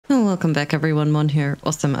Oh, welcome back everyone, Mon here.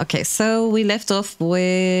 Awesome. Okay, so we left off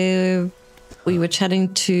where we were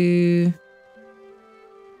chatting to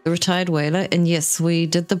the retired whaler, and yes, we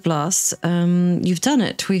did the blast. You've done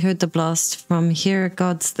it. We heard the blast from here.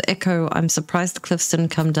 God's the echo. I'm surprised the cliffs didn't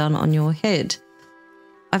come down on your head.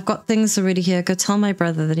 I've got things already here. Go tell my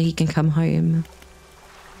brother that he can come home.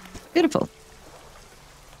 Beautiful.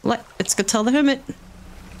 Let's go tell the hermit.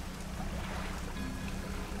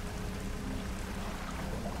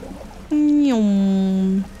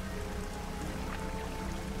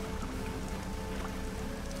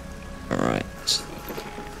 Alright.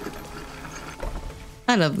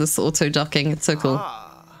 I love this auto docking, it's so cool.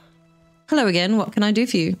 Hello again, what can I do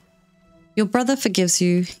for you? Your brother forgives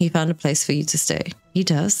you, he found a place for you to stay. He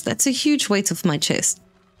does? That's a huge weight off my chest.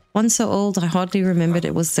 One so old I hardly remembered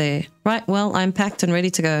it was there. Right, well, I'm packed and ready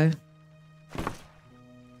to go.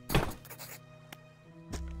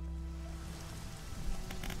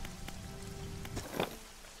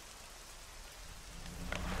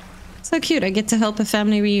 So cute, I get to help a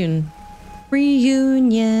family reunion.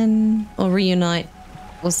 Reunion. Or reunite.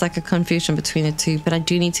 Was like a confusion between the two, but I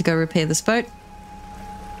do need to go repair this boat.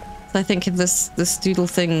 So I think if this doodle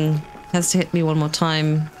thing has to hit me one more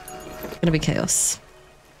time, it's gonna be chaos.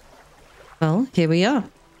 Well, here we are.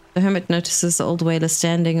 The hermit notices the old whaler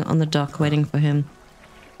standing on the dock waiting for him.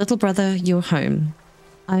 Little brother, you're home.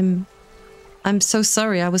 I'm so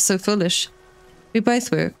sorry, I was so foolish. We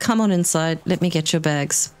both were. Come on inside. Let me get your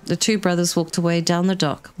bags. The two brothers walked away down the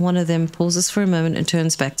dock. One of them pauses for a moment and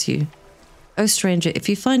turns back to you. Oh, stranger, if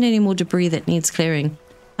you find any more debris that needs clearing,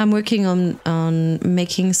 I'm working on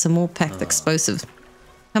making some more packed explosive.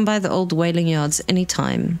 Come by the old whaling yards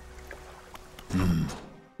anytime.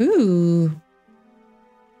 Ooh.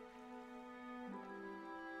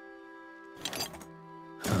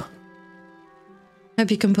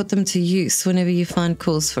 Hope you can put them to use whenever you find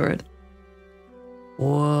cause for it.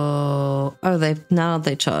 Whoa. Oh, now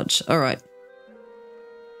they charge. All right.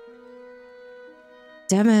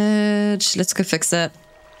 Damage. Let's go fix that.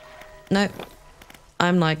 No.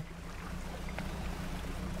 I'm like...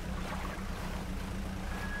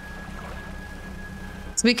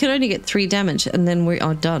 So we can only get 3 damage and then we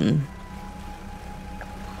are done.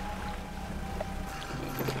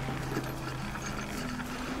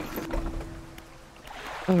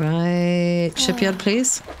 All right. Shipyard,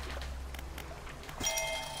 please.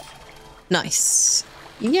 Nice.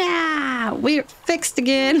 Yeah, we're fixed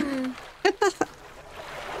again.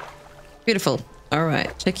 Beautiful. All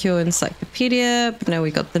right, check your encyclopedia. Now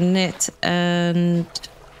we got the net and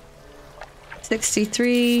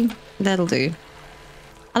 63. That'll do.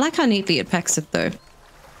 I like how neatly it packs it though.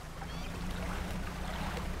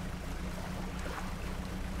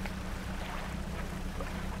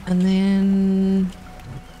 And then...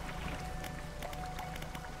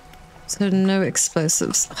 So no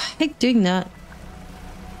explosives. I hate doing that.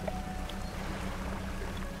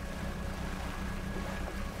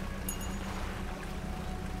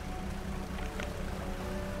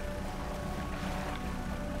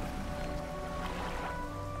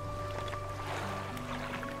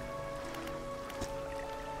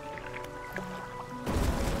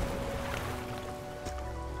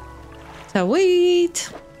 So wait.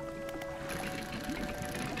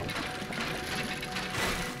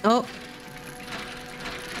 Oh.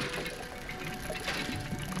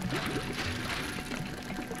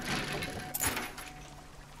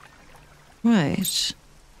 Right.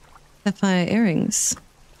 Sapphire earrings.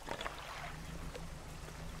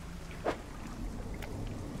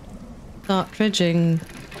 Start dredging.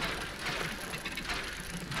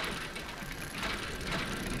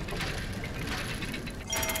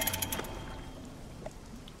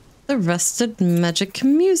 The rusted magic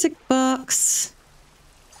music box.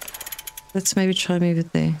 Let's maybe try move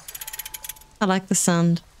it there. I like the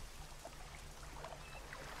sound.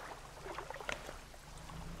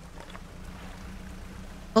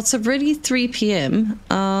 Well, it's already 3 p.m.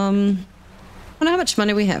 I wonder how much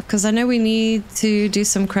money we have, because I know we need to do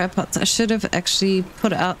some crab pots. I should have actually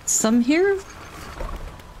put out some here.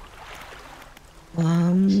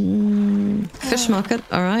 Fish market,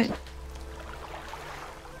 alright.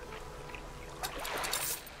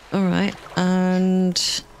 Alright,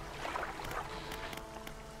 and...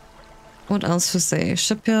 what else was there?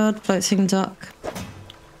 Shipyard, floating dock.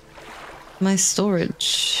 My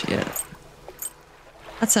storage, yeah.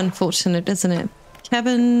 That's unfortunate, isn't it?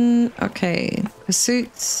 Cabin, okay.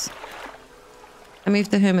 Pursuits. I move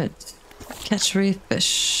the hermit. Catch reef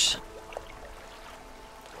fish.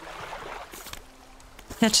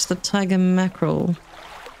 Catch the tiger mackerel.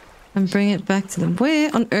 And bring it back to them.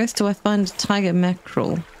 Where on earth do I find a tiger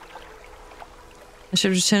mackerel? I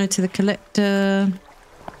should return it to the collector.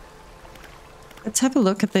 Let's have a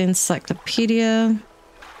look at the encyclopedia.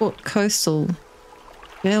 Port Coastal.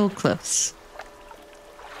 Gale Cliffs.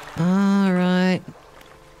 Alright.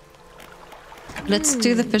 Let's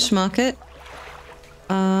do the fish market.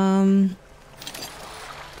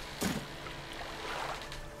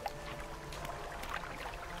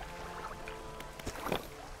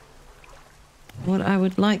 What I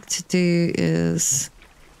would like to do is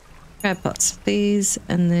crab pots, please,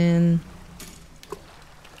 and then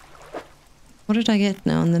what did I get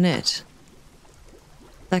now on the net?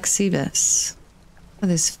 Black sea bass. Oh,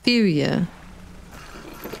 there's few here.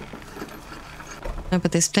 No,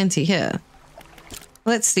 but there's plenty here.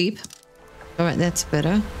 Let's sleep. Alright, that's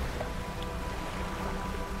better.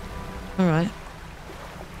 Alright.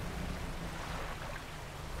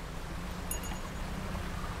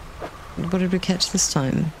 What did we catch this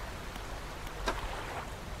time?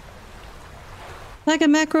 Like a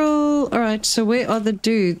mackerel! Alright, so where are the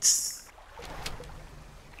dudes?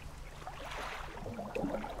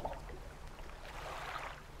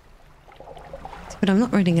 But I'm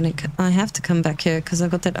not really gonna... I have to come back here because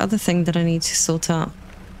I've got that other thing that I need to sort out.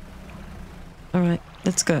 Alright,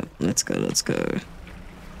 let's go. Let's go, let's go.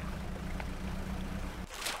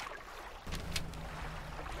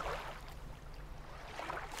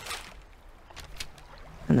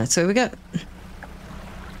 And that's where we go.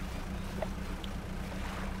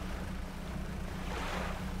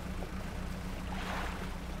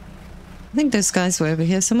 I think those guys were over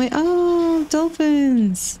here somewhere. Oh,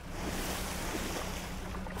 dolphins!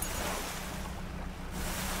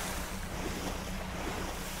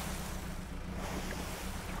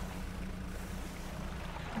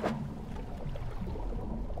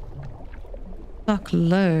 Fuck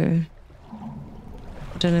low.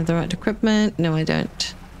 I don't have the right equipment. No, I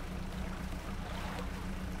don't.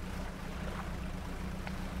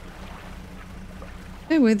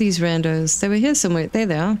 Where were these randos? They were here somewhere. There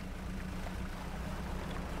they are.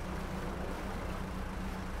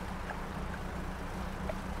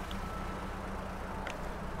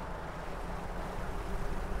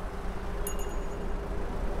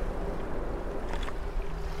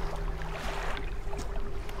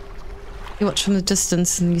 You watch from the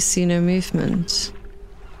distance and you see no movement.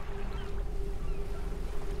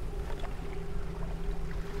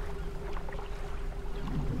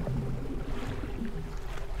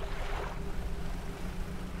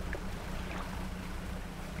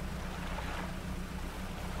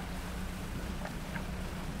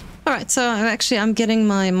 Alright, so actually I'm getting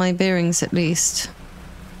my bearings at least.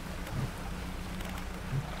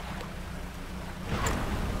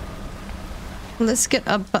 Let's get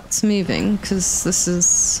our butts moving, because this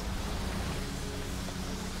is...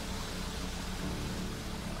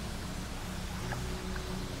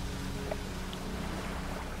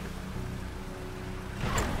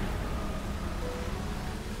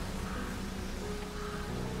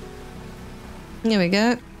 Here we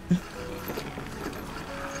go.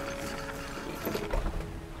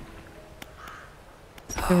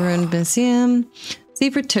 The ruined museum.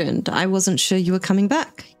 You've returned. I wasn't sure you were coming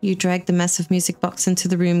back. You dragged the massive music box into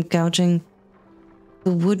the room, gouging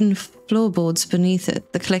the wooden floorboards beneath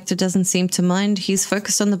it. The collector doesn't seem to mind. He's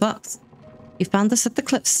focused on the box. You found this at the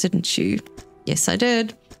cliffs, didn't you? Yes, I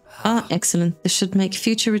did. Ah, excellent. This should make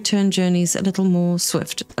future return journeys a little more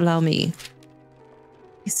swift. Allow me.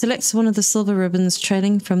 He selects one of the silver ribbons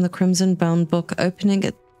trailing from the crimson-bound book, opening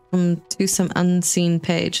it to some unseen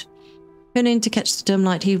page. Turning to catch the dim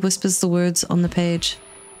light, he whispers the words on the page.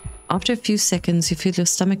 After a few seconds, you feel your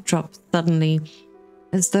stomach drop suddenly.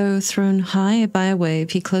 As though thrown high by a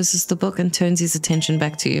wave, he closes the book and turns his attention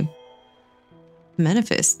back to you.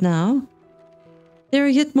 Manifest now. There are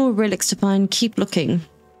yet more relics to find. Keep looking.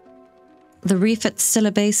 The reef at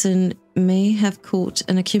Stella Basin may have caught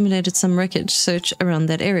and accumulated some wreckage. Search around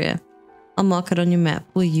that area. I'll mark it on your map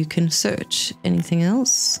where you can search. Anything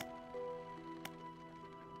else?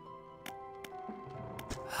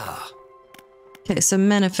 Okay, so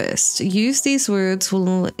manifest. Use these words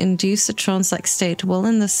will induce a trance-like state. While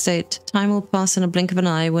in this state, time will pass in a blink of an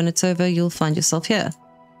eye. When it's over, you'll find yourself here.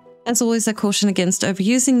 As always, I caution against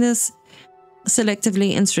overusing this.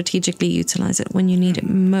 Selectively and strategically utilize it when you need it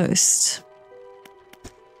most.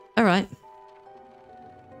 Alright.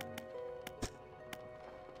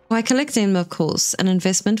 Why collect them, of course? An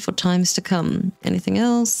investment for times to come. Anything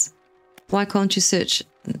else? Why can't you search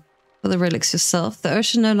for the relics yourself? The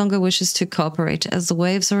ocean no longer wishes to cooperate. As the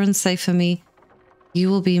waves are unsafe for me, you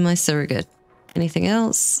will be my surrogate. Anything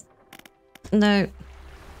else? No.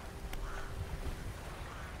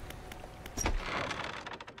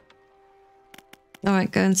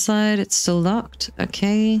 Alright, go inside. It's still locked.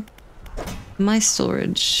 Okay. My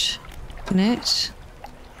storage. Net.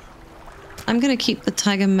 I'm gonna keep the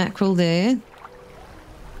tiger mackerel there.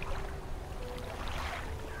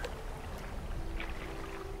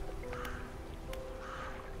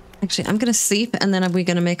 Actually, I'm gonna sleep and then we're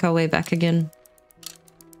gonna make our way back again.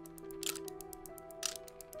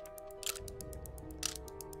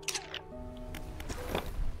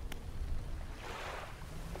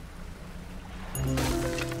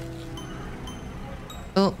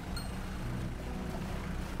 Oh.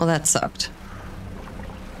 Well, that sucked.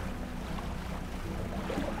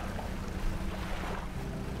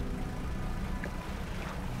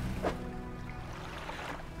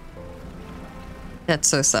 That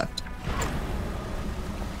so sucked.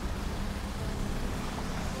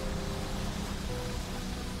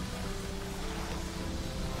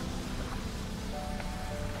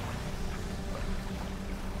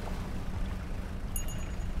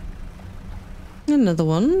 Another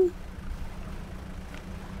one.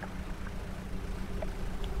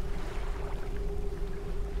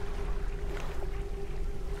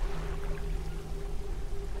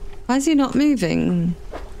 Why is he not moving?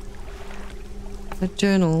 A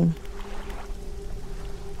journal.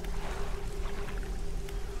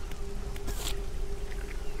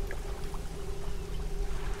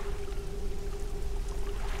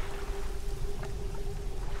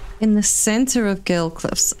 In the center of Gale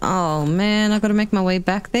Cliffs. Oh man, I gotta make my way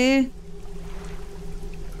back there.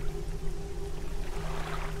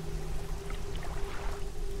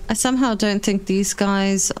 I somehow don't think these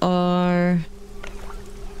guys are...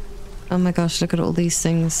 Oh my gosh, look at all these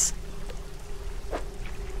things.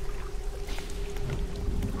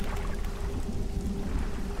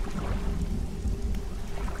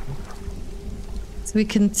 So we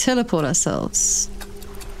can teleport ourselves.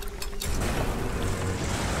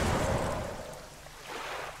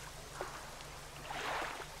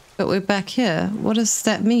 But we're back here. What does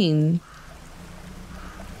that mean?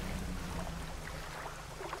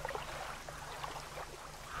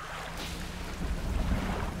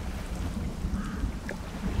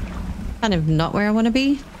 Kind of not where I want to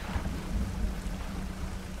be.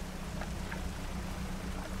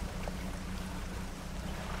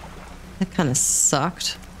 That kind of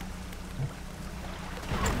sucked.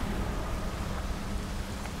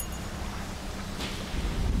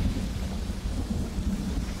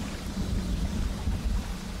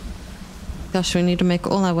 Gosh, we need to make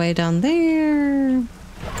all our way down there.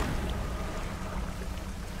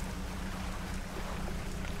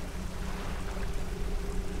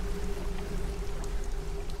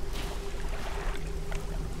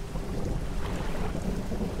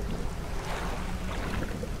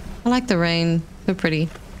 I like the rain. So pretty.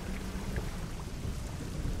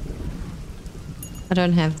 I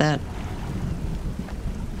don't have that.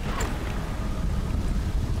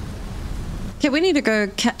 Okay, we need to go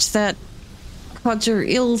catch that Codger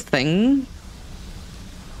eel thing.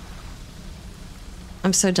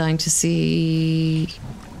 I'm so dying to see...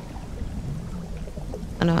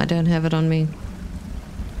 Oh no, I don't have it on me.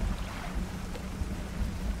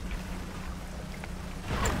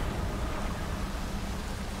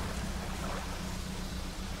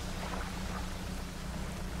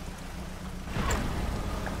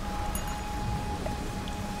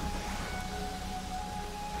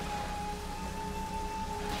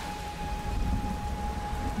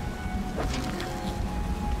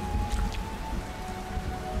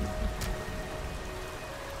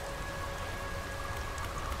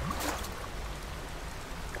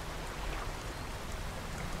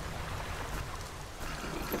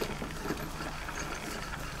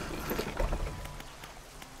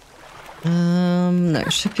 No,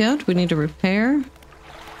 shipyard, we need to repair.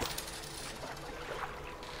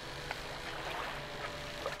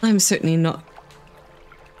 I'm certainly not.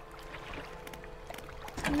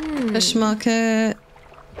 Fish market.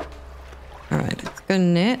 Alright, let's go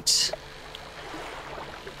net.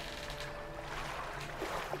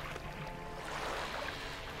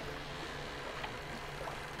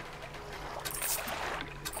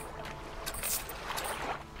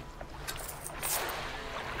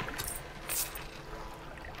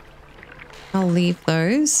 I'll leave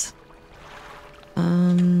those.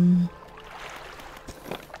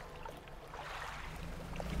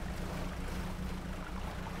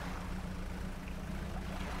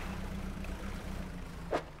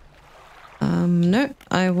 No,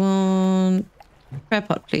 I want crab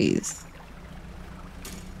pot, please.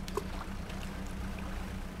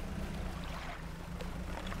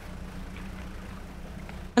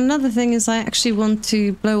 Another thing is I actually want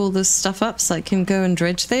to blow all this stuff up so I can go and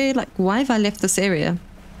dredge there. Like, why have I left this area?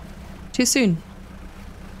 Too soon.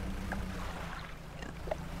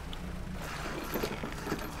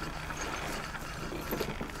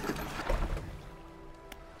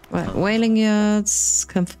 Right, whaling yards.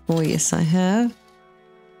 Comfortable, yes I have.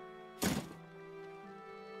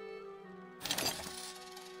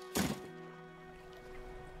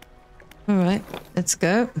 Alright, let's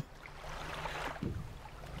go.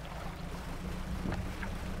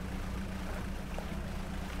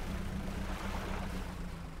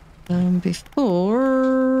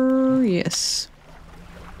 Before... yes.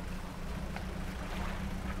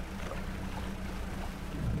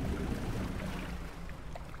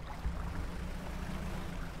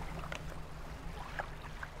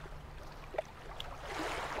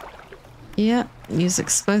 Yeah, use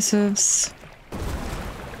explosives.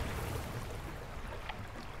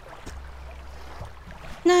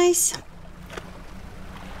 Nice.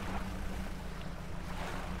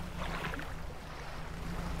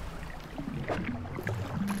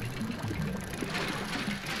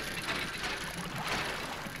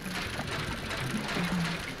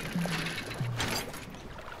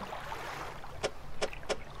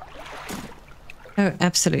 Oh,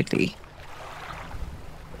 absolutely.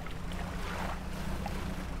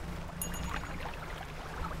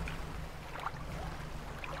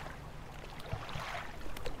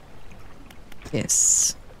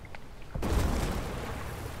 Yes.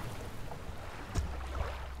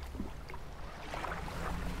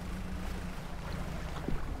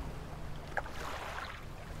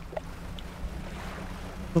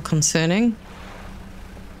 Well, concerning.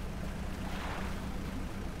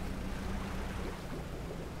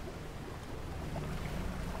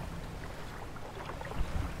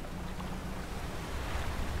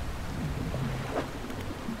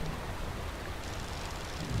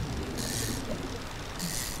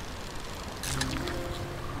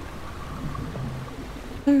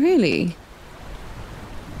 Oh, really?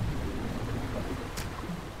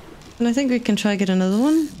 And I think we can try get another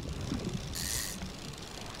one.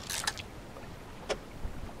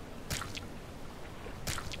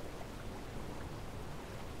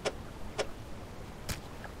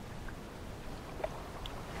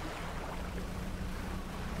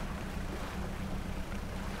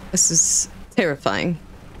 This is terrifying.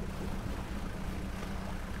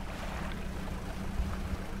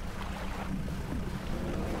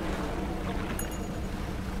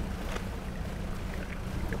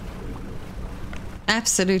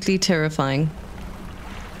 Absolutely terrifying.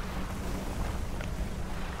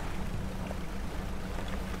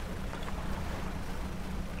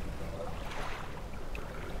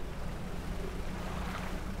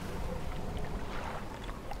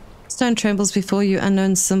 Stone trembles before you,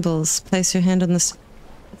 unknown symbols. Place your hand on this.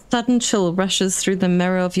 Sudden chill rushes through the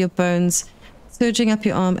marrow of your bones. Surging up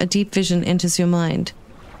your arm, a deep vision enters your mind.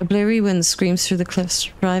 A blurry wind screams through the cliffs,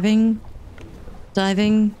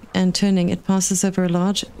 diving and turning. It passes over a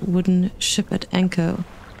large wooden ship at anchor,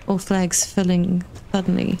 all flags filling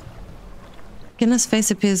suddenly. Guinness' face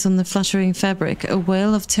appears on the fluttering fabric. A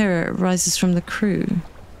wail of terror rises from the crew.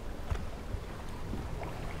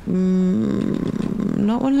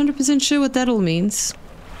 Not 100% sure what that all means.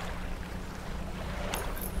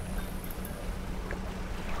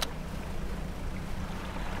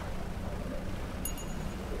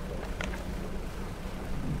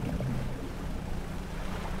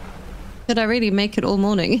 Did I really make it all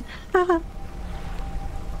morning?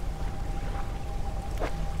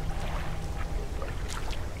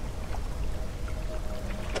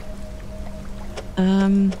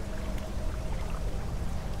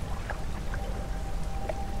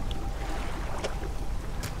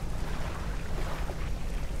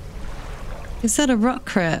 Is that a rock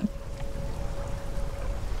crab?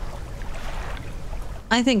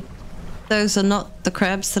 I think those are not the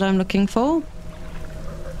crabs that I'm looking for.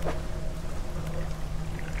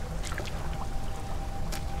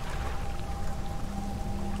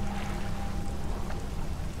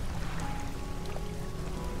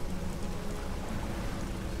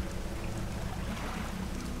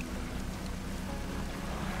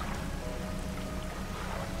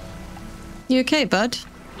 You okay, bud?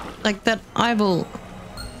 Like that eyeball.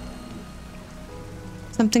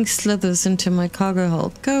 Something slithers into my cargo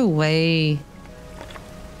hold. Go away.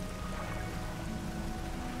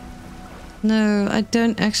 No, I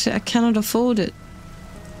don't actually. I cannot afford it.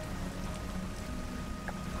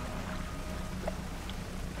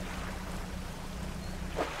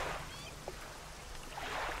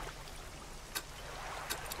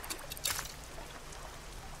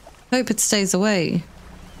 Hope it stays away.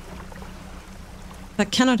 I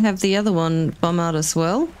cannot have the other one bomb out as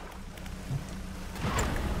well.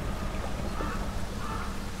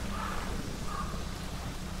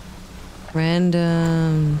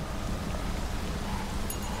 Random.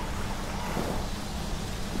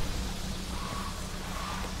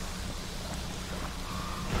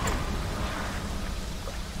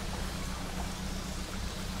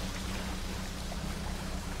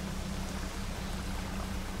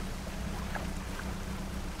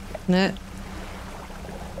 No.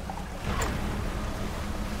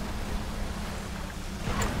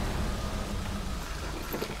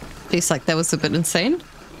 Feels like that was a bit insane.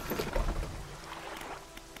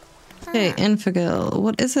 Okay, Infogirl.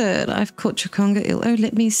 What is it? I've caught your conga eel. Oh,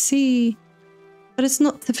 let me see. But it's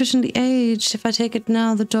not sufficiently aged. If I take it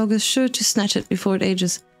now, the dog is sure to snatch it before it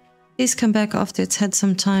ages. Please come back after it's had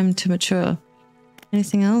some time to mature.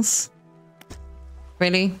 Anything else?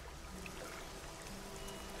 Really?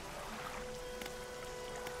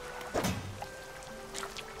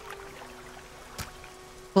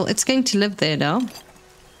 Well, it's going to live there now.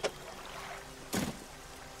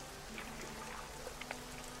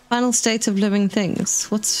 Final state of living things.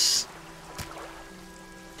 What's...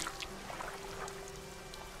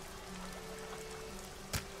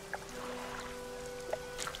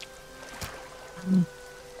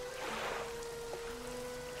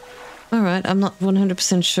 Alright, I'm not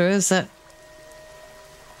 100% sure. Is that...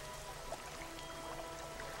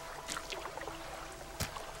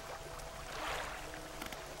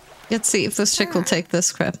 Let's see if this chick will take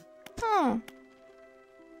this crap.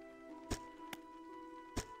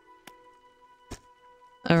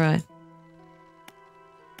 Alright.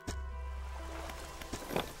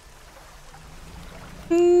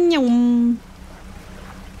 Nyum.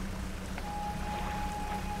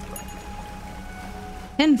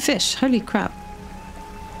 10 fish, holy crap.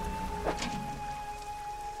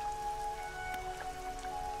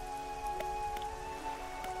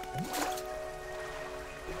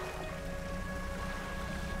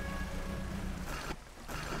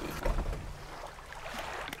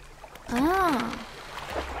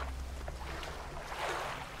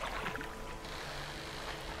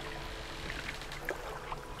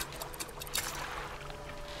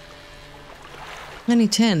 Only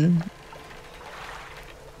 10.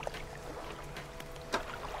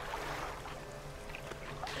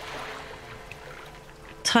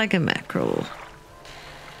 Tiger mackerel.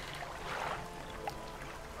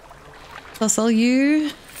 I'll sell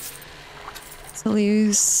you. Sell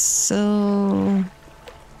you. Sell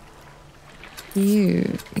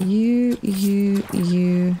you. You.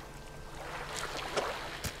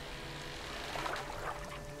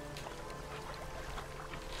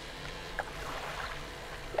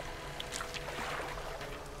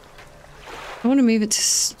 I want to move it to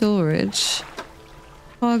storage.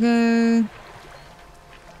 Cargo.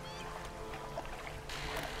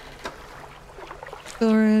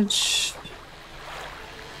 Storage.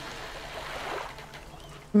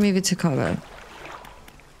 Move it to cargo.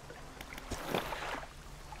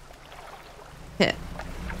 Yeah.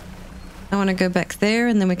 I want to go back there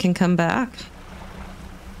and then we can come back.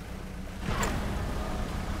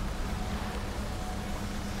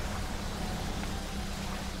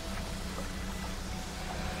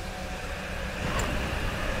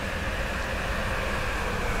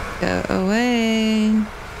 Go away.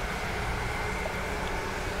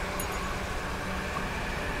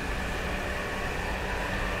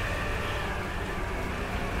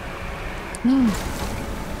 No.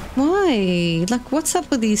 Why? Like, what's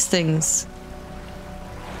up with these things?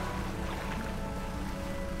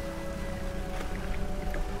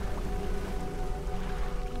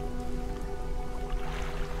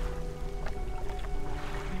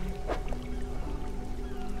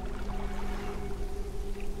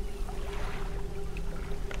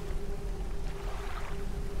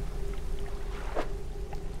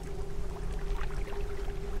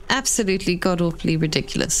 Absolutely god-awfully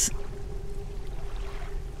ridiculous.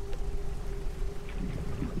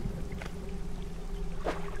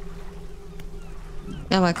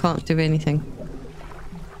 Now I can't do anything.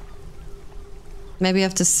 Maybe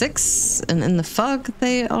after 6 and in the fog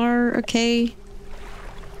they are okay.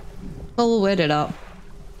 We'll wait it out.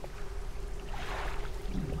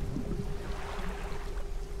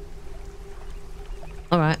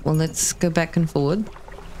 Alright, well let's go back and forward.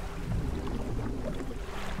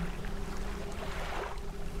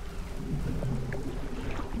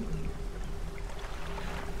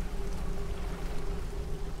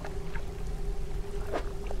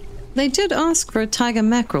 They did ask for a tiger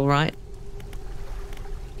mackerel, right?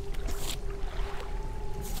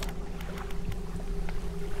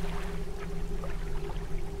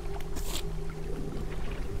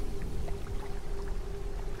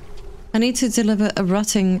 I need to deliver a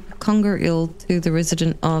rotting conger eel to the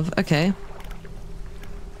resident of... Okay.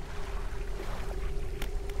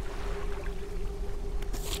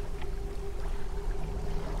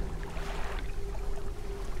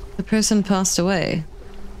 The person passed away.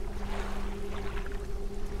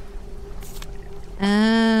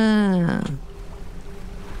 Ah.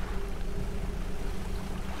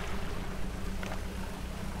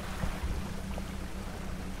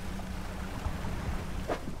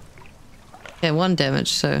 Yeah, 1 damage,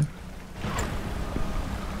 so...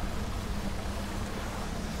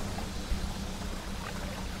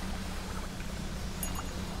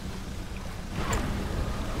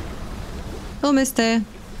 Almost there.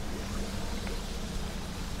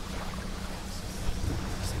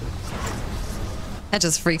 That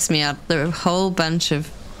just freaks me out. There are a whole bunch of...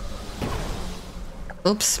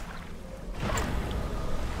 Oops.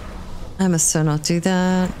 I must so not do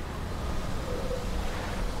that.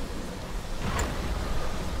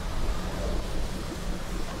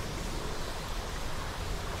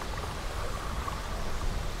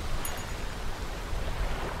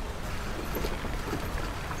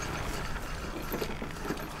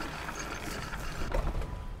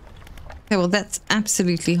 Okay, well that's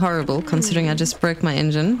absolutely horrible considering I just broke my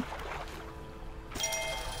engine.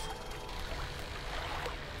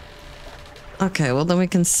 Okay, well then we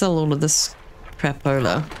can sell all of this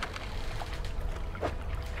crapola.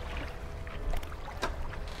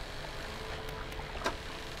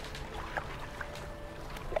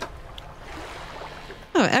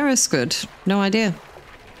 Oh, arrow's good. No idea.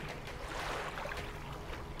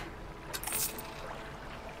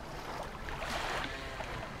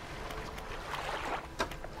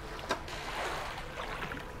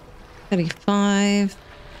 $35.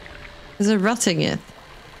 Is it rotting yet?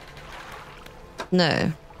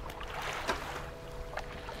 No.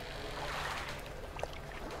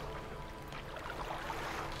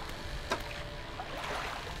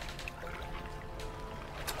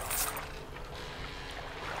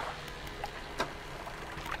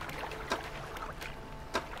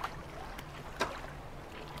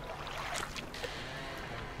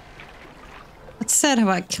 It's sad how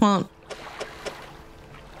I can't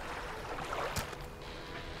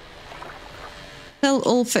sell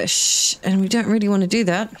all fish, and we don't really want to do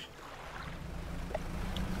that.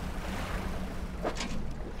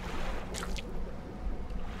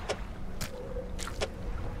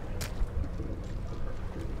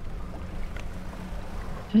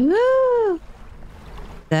 Ooh,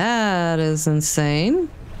 that is insane.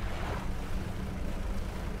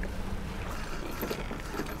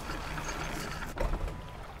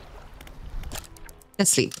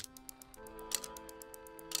 Let's sleep.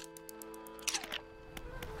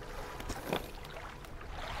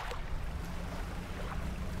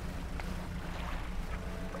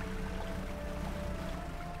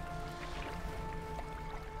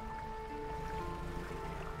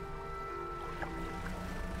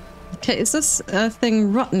 Okay, is this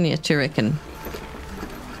thing rotten yet, do you reckon?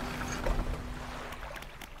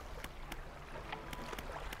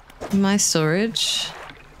 My storage.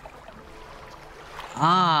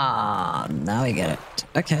 Ah, now we get it.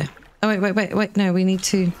 Okay. Oh, wait. No, we need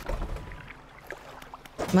to...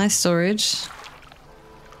 My storage.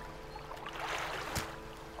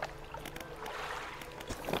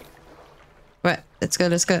 Right,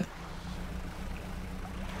 let's go.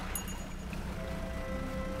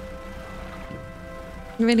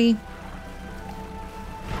 Really?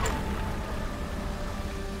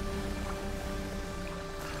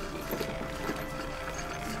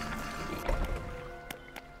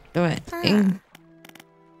 All right.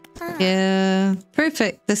 Yeah,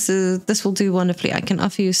 perfect. This will do wonderfully. I can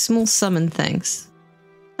offer you a small sum and thanks.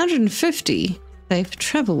 150 safe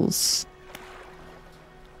travels.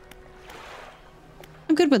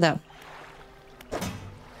 I'm good with that.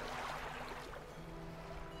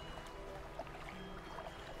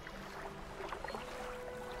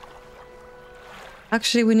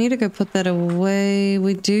 Actually, we need to go put that away.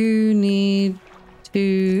 We do need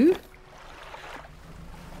to...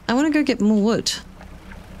 I want to go get more wood.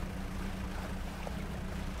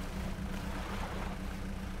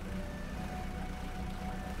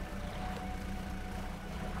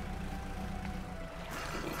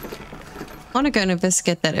 I want to go and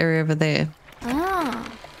investigate that area over there. Ah.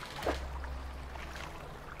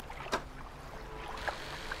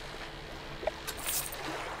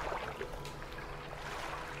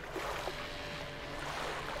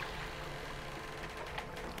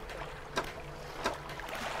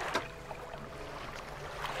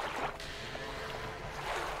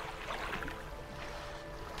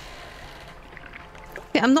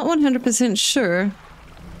 Yeah, I'm not 100% sure.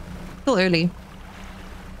 Still early.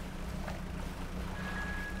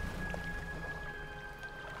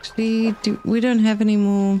 Actually, we don't have any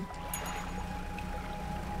more.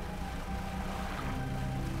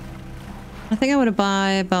 I think I want to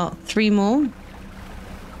buy about 3 more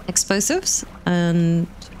explosives, and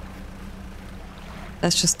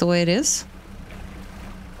that's just the way it is.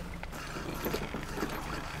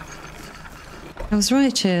 I was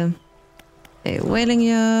right here. Okay, whaling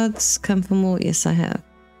yards, come for more. Yes, I have.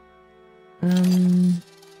 All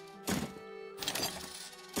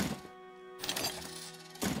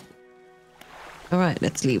right,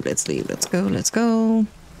 let's leave. Let's leave. Let's go. Let's go.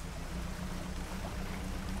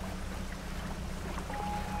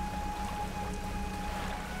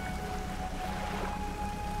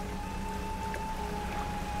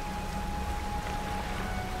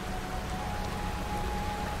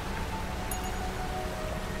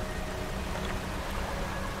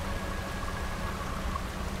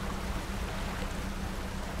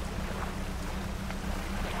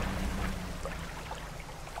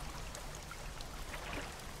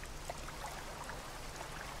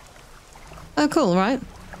 Oh, cool, right?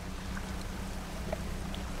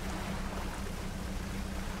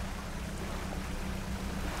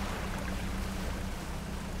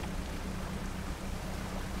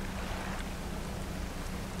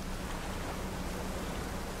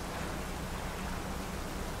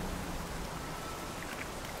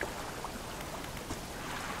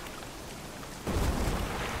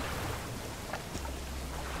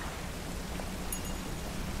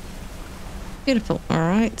 Beautiful. All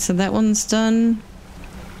right, so that one's done.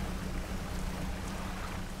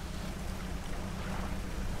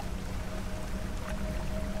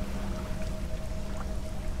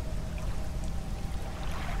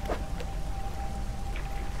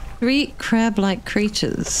 Three crab-like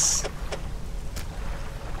creatures.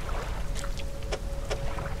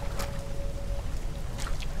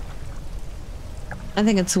 I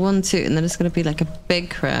think it's 1, 2, and then it's going to be like a big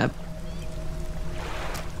crab.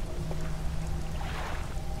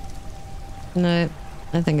 No,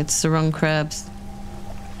 I think it's the wrong crabs.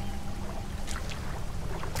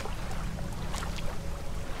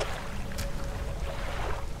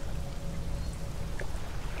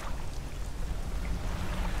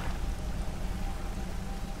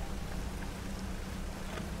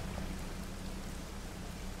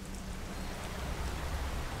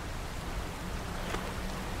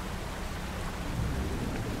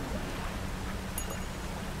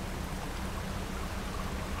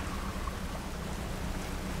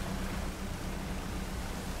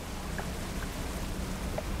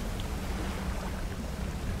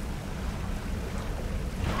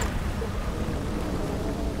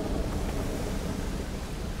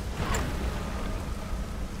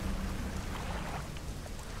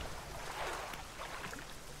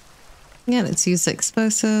 Yeah, let's use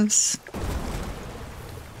explosives.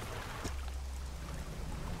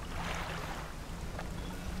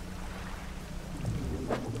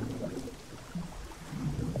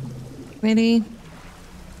 Ready?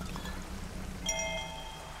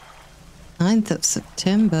 9th of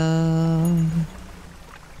September.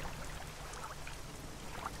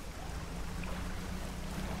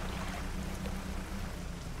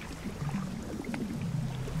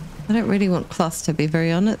 I don't really want cloth, to be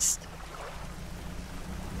very honest.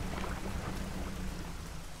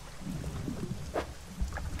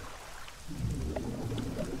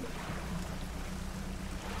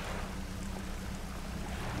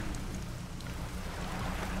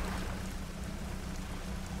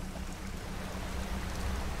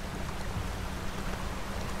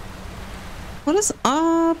 What is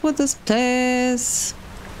up with this place?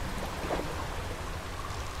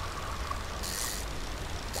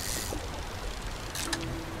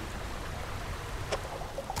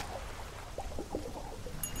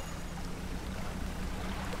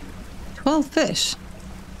 Twelve fish.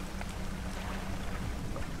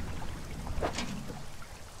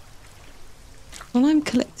 All I'm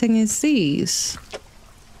collecting is these.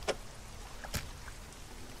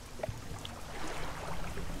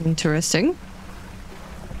 Interesting.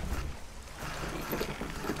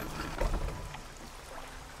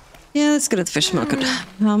 Yeah, let's go to the fish market.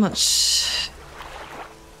 How much?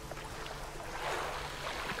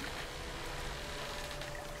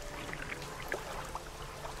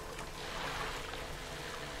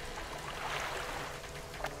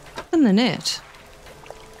 In the net.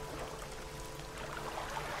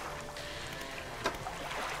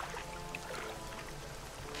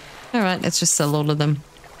 All right, let's just sell all of them.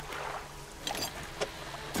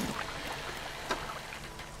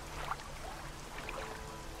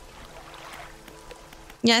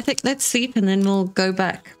 Yeah, I think let's sleep and then we'll go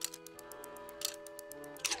back.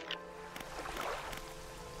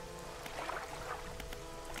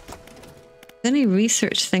 Any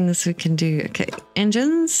research things we can do? Okay,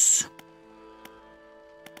 engines.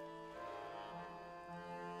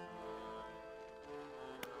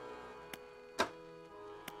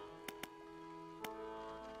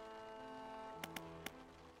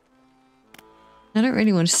 I don't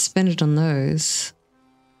really want to spend it on those.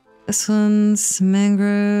 This one's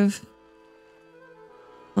mangrove.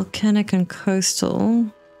 Volcanic and coastal.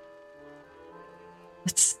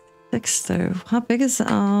 It's 6 though. How big is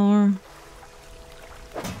our...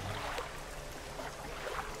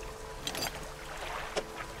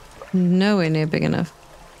 Nowhere near big enough.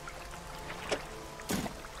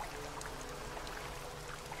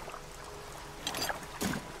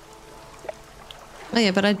 Oh yeah,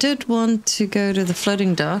 but I did want to go to the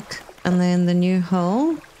floating dock and then the new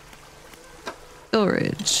hull.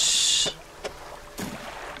 Storage.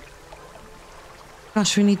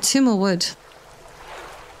 Gosh, we need 2 more wood.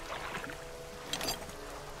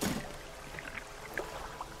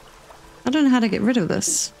 I don't know how to get rid of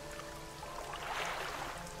this.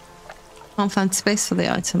 Can't find space for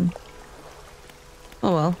the item.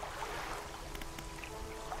 Oh well.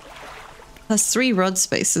 That's 3 rod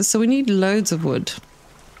spaces, so we need loads of wood.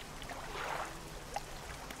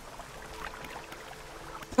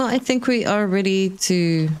 Well, I think we are ready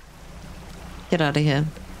to get out of here.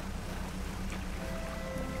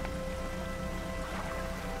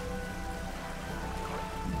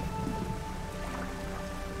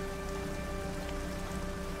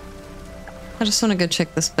 I just want to go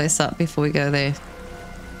check this place out before we go there.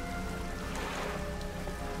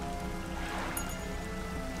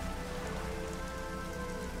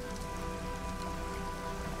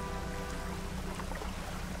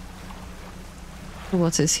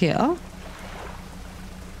 What is here?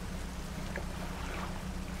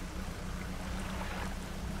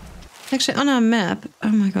 Actually, on our map, oh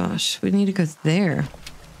my gosh, we need to go there.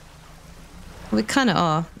 We kind of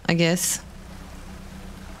are, I guess.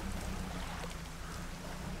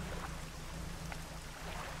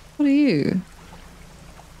 What are you?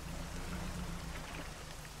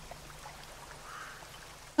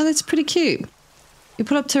 Oh, that's pretty cute. You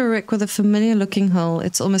pull up to a wreck with a familiar looking hull.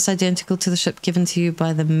 It's almost identical to the ship given to you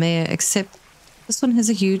by the mayor, except this one has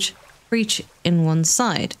a huge breach in one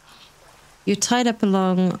side. You're tied up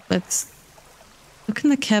along. Let's look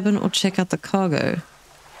in the cabin or check out the cargo.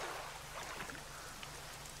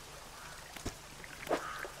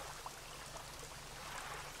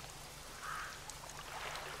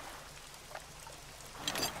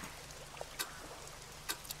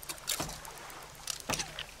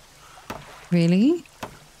 Really?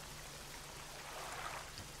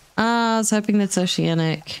 Ah, I was hoping that's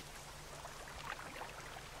oceanic.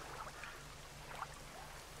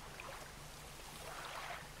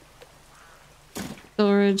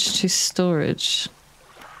 Storage to storage.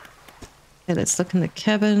 Okay, let's look in the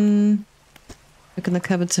cabin. Look in the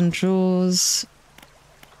cupboards and drawers.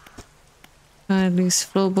 Find loose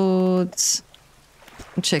floorboards.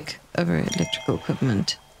 And check over electrical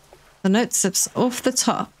equipment. The note zips off the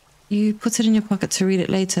top. You put it in your pocket to read it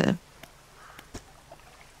later.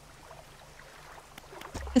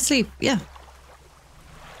 Asleep, yeah.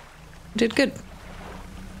 You did good.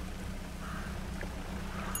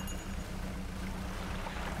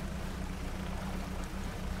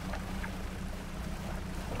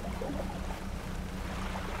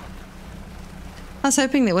 I was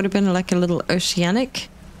hoping that would have been like a little oceanic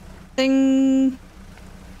thing.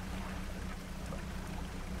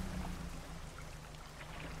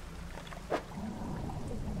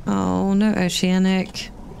 Oh, no oceanic.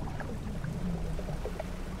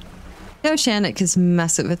 The oceanic is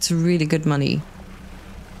massive. It's really good money.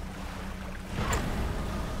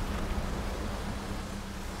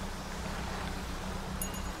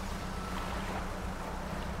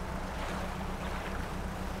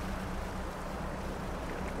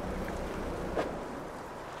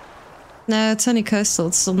 No, it's only coastal.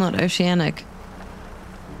 It's still not oceanic.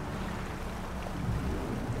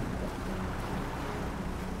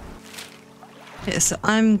 Okay, so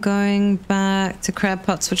I'm going back to crab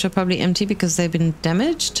pots, which are probably empty because they've been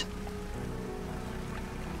damaged.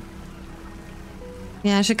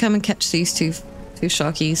 Yeah, I should come and catch these two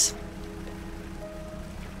sharkies.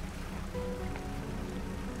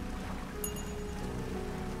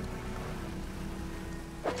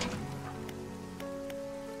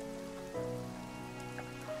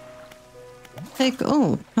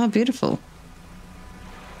 Oh, how beautiful.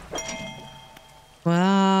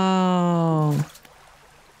 Wow.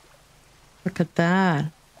 Look at that.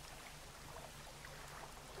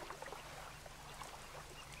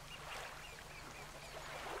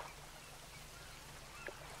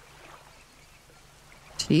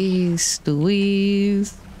 Jeez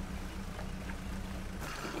Louise.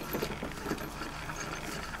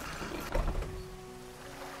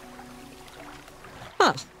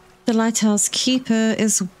 Huh. The lighthouse keeper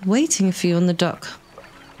is waiting for you on the dock,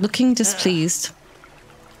 looking displeased.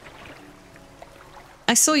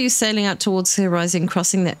 I saw you sailing out towards the horizon,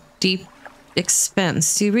 crossing that deep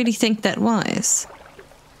expanse. Do you really think that wise?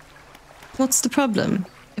 What's the problem?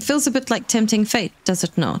 It feels a bit like tempting fate, does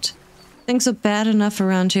it not? Things are bad enough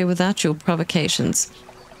around here without your provocations.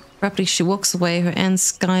 Abruptly, she walks away.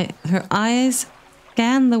 Her eyes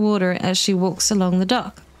scan the water as she walks along the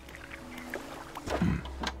dock.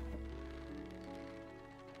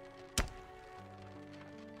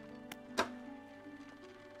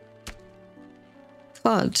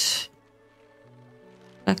 God.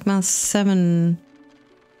 Blackmouth 7.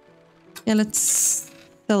 Yeah, let's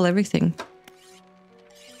sell everything.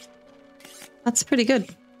 That's pretty good.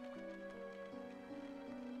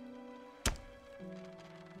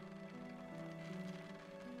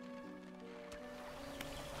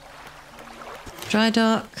 Dry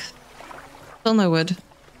dock. Still no wood.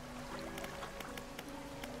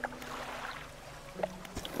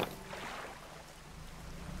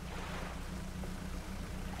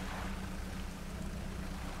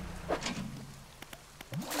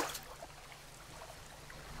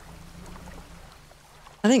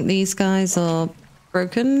 I think these guys are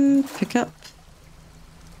broken. Pick up.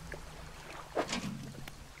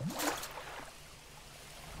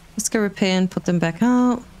 Let's go repair and put them back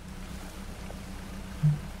out.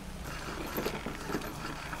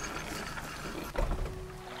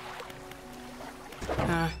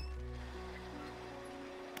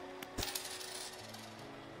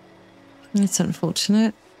 It's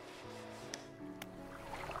unfortunate.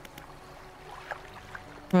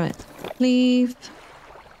 Right, leave.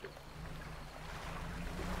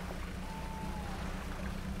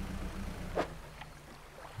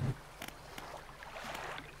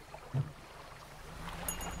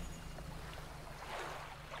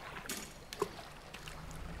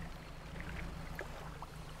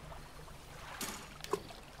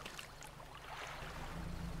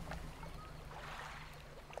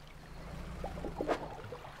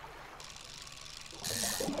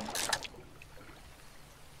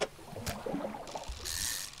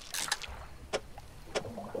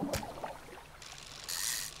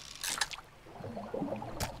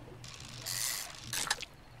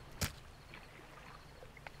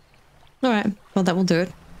 Alright, well that will do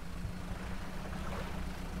it.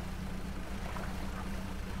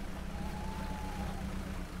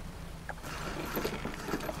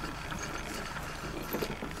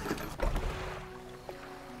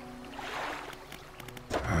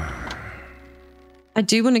 I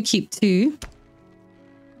do want to keep 2.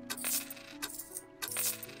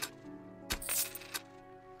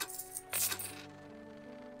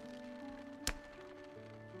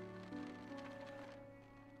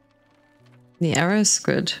 The arrow's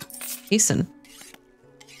good. Decent.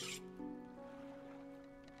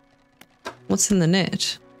 What's in the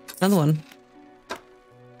net? Another one.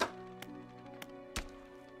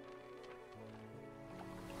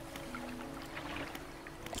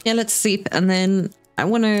 Yeah, let's sleep and then I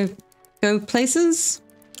want to go places.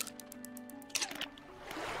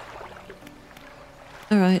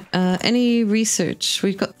 All right. Any research?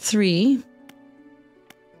 We've got 3.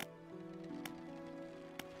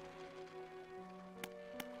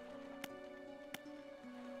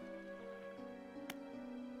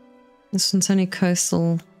 This one's only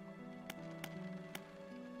coastal.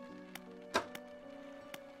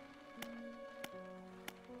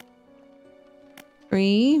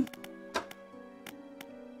 Three.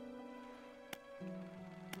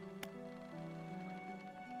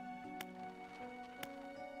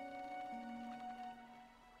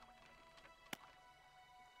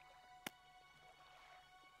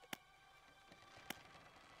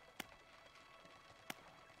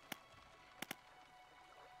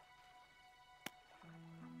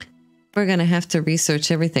 We're gonna have to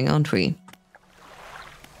research everything, aren't we?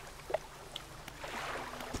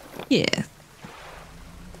 Yeah.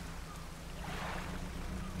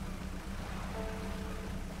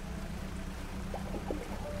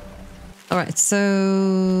 All right, so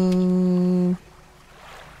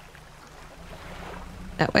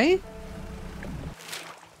that way?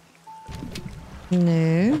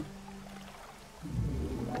 No.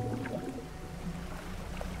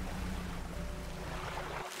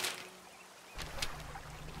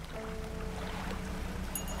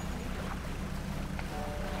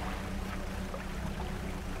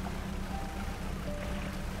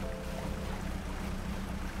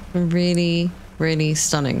 Really, really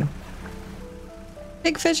stunning.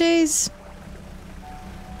 Big fishies!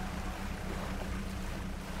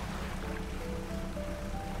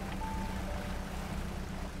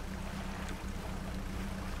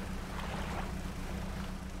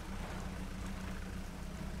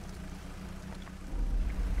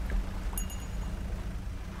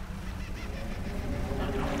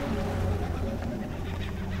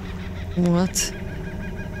 What?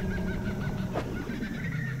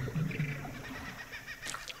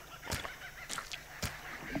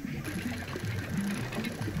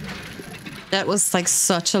 That was like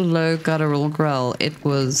such a low guttural growl. It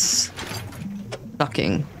was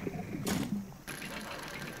shocking.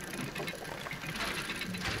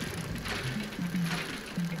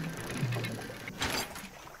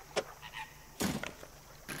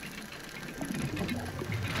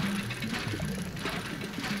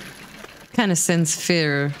 Kind of sends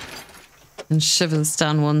fear and shivers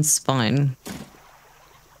down one's spine.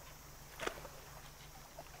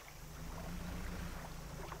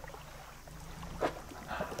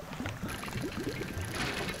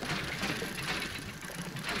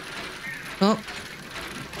 Oh.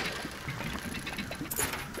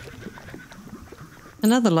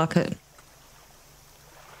 Another locket.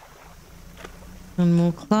 One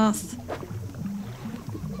more cloth.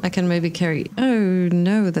 I can maybe carry... Oh,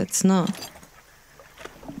 no, that's not.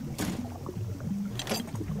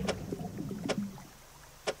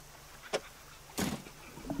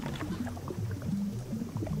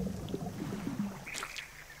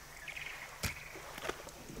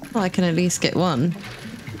 Well, I can at least get one.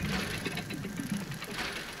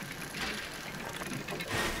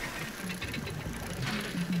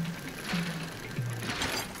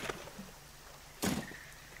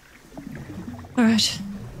 All right.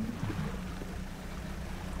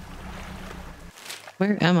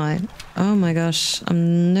 Where am I? Oh my gosh,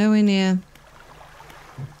 I'm nowhere near.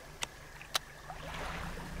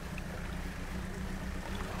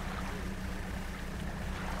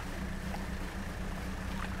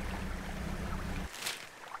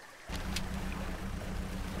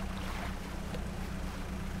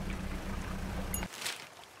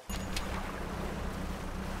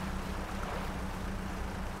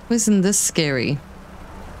 Isn't this scary?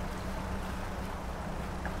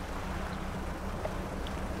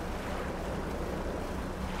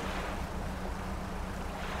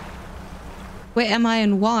 Where am I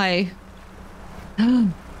and why?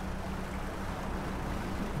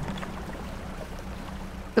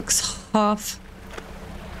 Looks half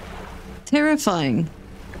terrifying.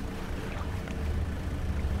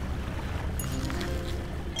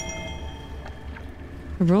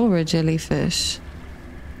 Aurora jellyfish.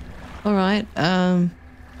 All right.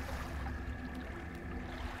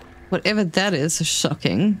 Whatever that is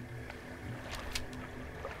shocking.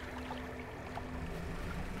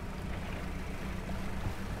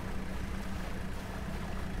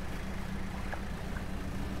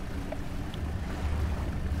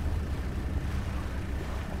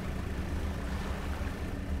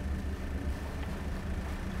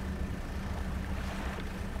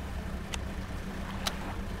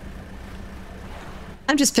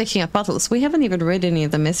 I'm just picking up bottles. We haven't even read any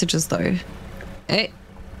of the messages though. Hey.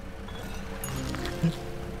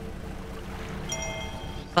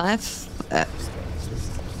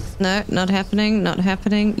 5. No, not happening. Not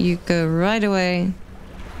happening. You go right away.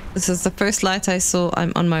 This is the first light I saw.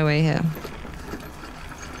 I'm on my way here.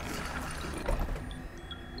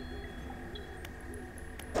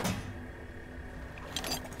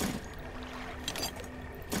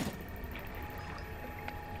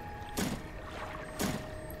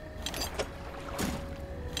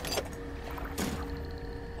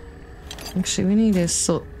 Actually, we need to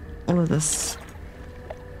sort all of this.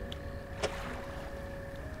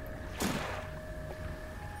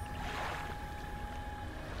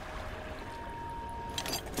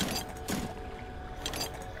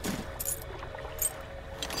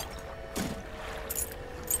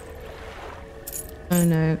 Oh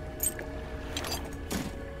no.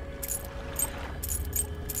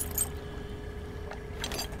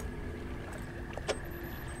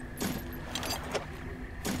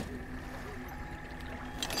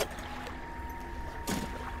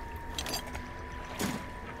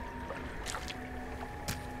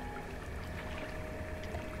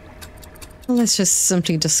 Well, let's just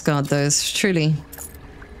simply discard those, truly.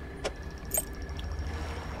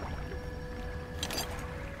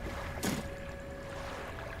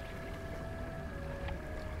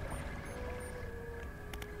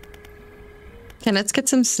 Okay, let's get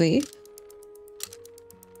some sleep.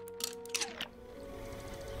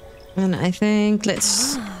 And I think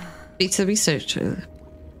let's speak to the researcher.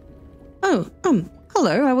 Oh,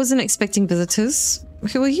 hello. I wasn't expecting visitors.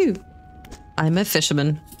 Who are you? I'm a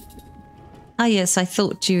fisherman. Ah, yes, I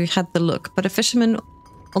thought you had the look, but a fisherman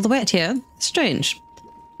all the way out here? Strange.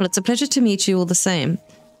 Well, it's a pleasure to meet you all the same.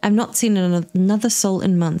 I've not seen another soul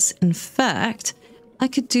in months. In fact, I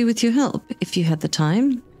could do with your help if you had the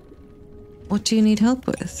time. What do you need help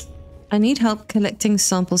with? I need help collecting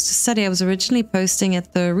samples to study. I was originally posted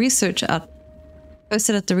at the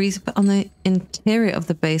on the interior of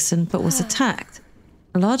the basin, but was attacked.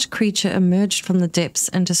 A large creature emerged from the depths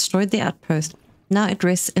and destroyed the outpost. Now it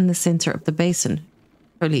rests in the center of the basin.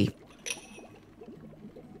 Holy.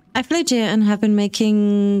 I fled here and have been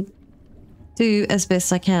making do as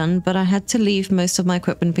best I can, but I had to leave most of my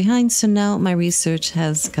equipment behind, so now my research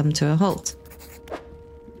has come to a halt.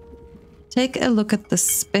 Take a look at the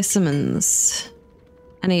specimens.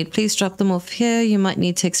 I need, please drop them off here. You might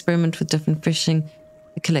need to experiment with different fishing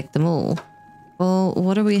to collect them all. Well,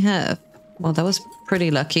 what do we have? Well, that was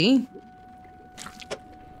pretty lucky.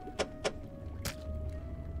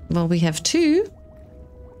 Well, we have 2.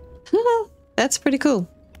 That's pretty cool.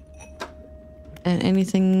 And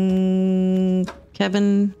anything...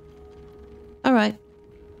 cabin? Alright.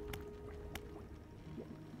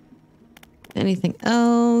 Anything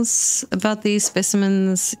else about these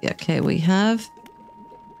specimens? Okay, we have...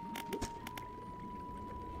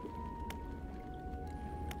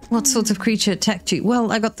 What sort of creature attacked you?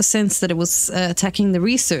 Well, I got the sense that it was attacking the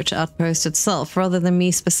research outpost itself, rather than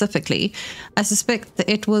me specifically. I suspect that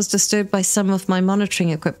it was disturbed by some of my monitoring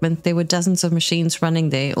equipment. There were dozens of machines running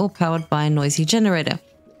there, all powered by a noisy generator.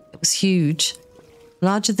 It was huge.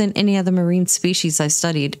 Larger than any other marine species I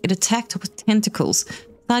studied. It attacked with tentacles.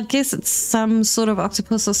 I'd guess it's some sort of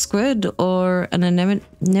octopus or squid, or an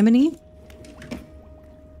anemone.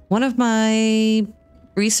 One of my...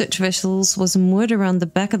 research vessels was moored around the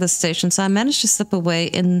back of the station, so I managed to slip away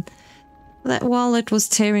in that while it was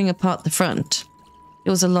tearing apart the front.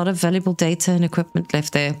 There was a lot of valuable data and equipment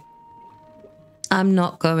left there. I'm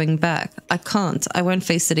not going back. I can't. I won't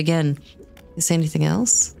face it again. Is there anything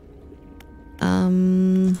else?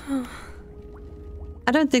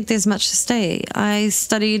 I don't think there's much to say. I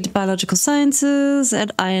studied biological sciences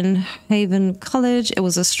at Ironhaven College. It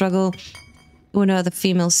was a struggle. There were no other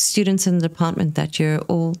female students in the department that year,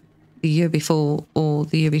 or the year before, or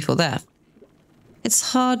the year before that.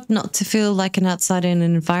 It's hard not to feel like an outsider in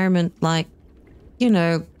an environment like, you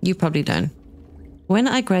know, you probably don't. When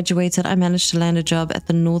I graduated, I managed to land a job at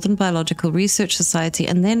the Northern Biological Research Society,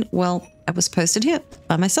 and then, well, I was posted here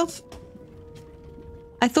by myself.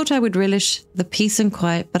 I thought I would relish the peace and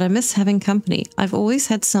quiet, but I miss having company. I've always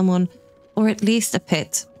had someone, or at least a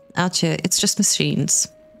pet. Out here, it's just machines.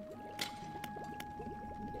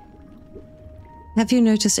 Have you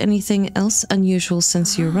noticed anything else unusual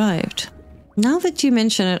since you arrived? Now that you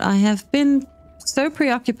mention it, I have been so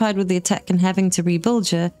preoccupied with the attack and having to rebuild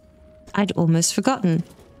her, I'd almost forgotten.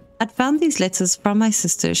 I'd found these letters from my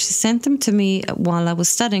sister. She sent them to me while I was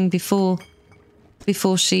studying before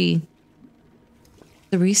she...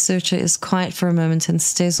 The researcher is quiet for a moment and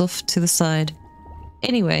stares off to the side.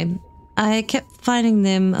 Anyway, I kept finding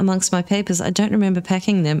them amongst my papers. I don't remember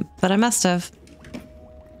packing them, but I must have.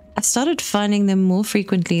 I started finding them more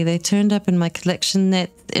frequently. They turned up in my collection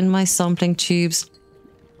net, in my sampling tubes.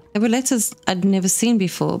 They were letters I'd never seen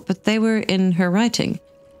before, but they were in her writing.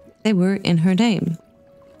 They were in her name.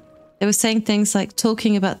 They were saying things like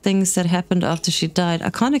talking about things that happened after she died. I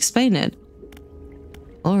can't explain it.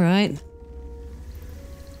 All right.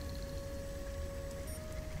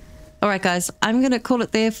 All right, guys, I'm going to call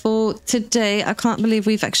it there for today. I can't believe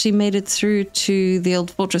we've actually made it through to the old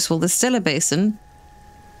fortress wall, the Stellar Basin.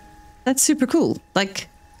 That's super cool. Like,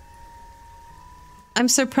 I'm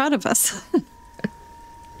so proud of us.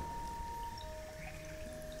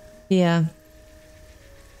 Yeah.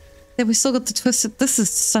 Then we still got the twisted. This is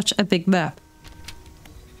such a big map.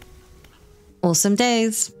 Awesome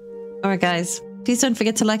days. All right, guys, please don't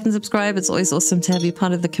forget to like and subscribe. It's always awesome to have you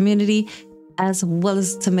part of the community. As well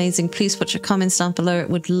as it's amazing. Please put your comments down below.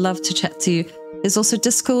 Would love to chat to you. There's also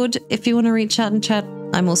Discord. If you want to reach out and chat,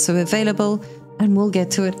 I'm also available, and we'll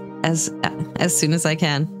get to it as soon as I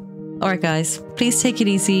can. All right, guys, please take it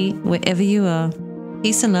easy wherever you are.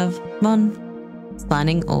 Peace and love. Mon,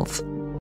 signing off.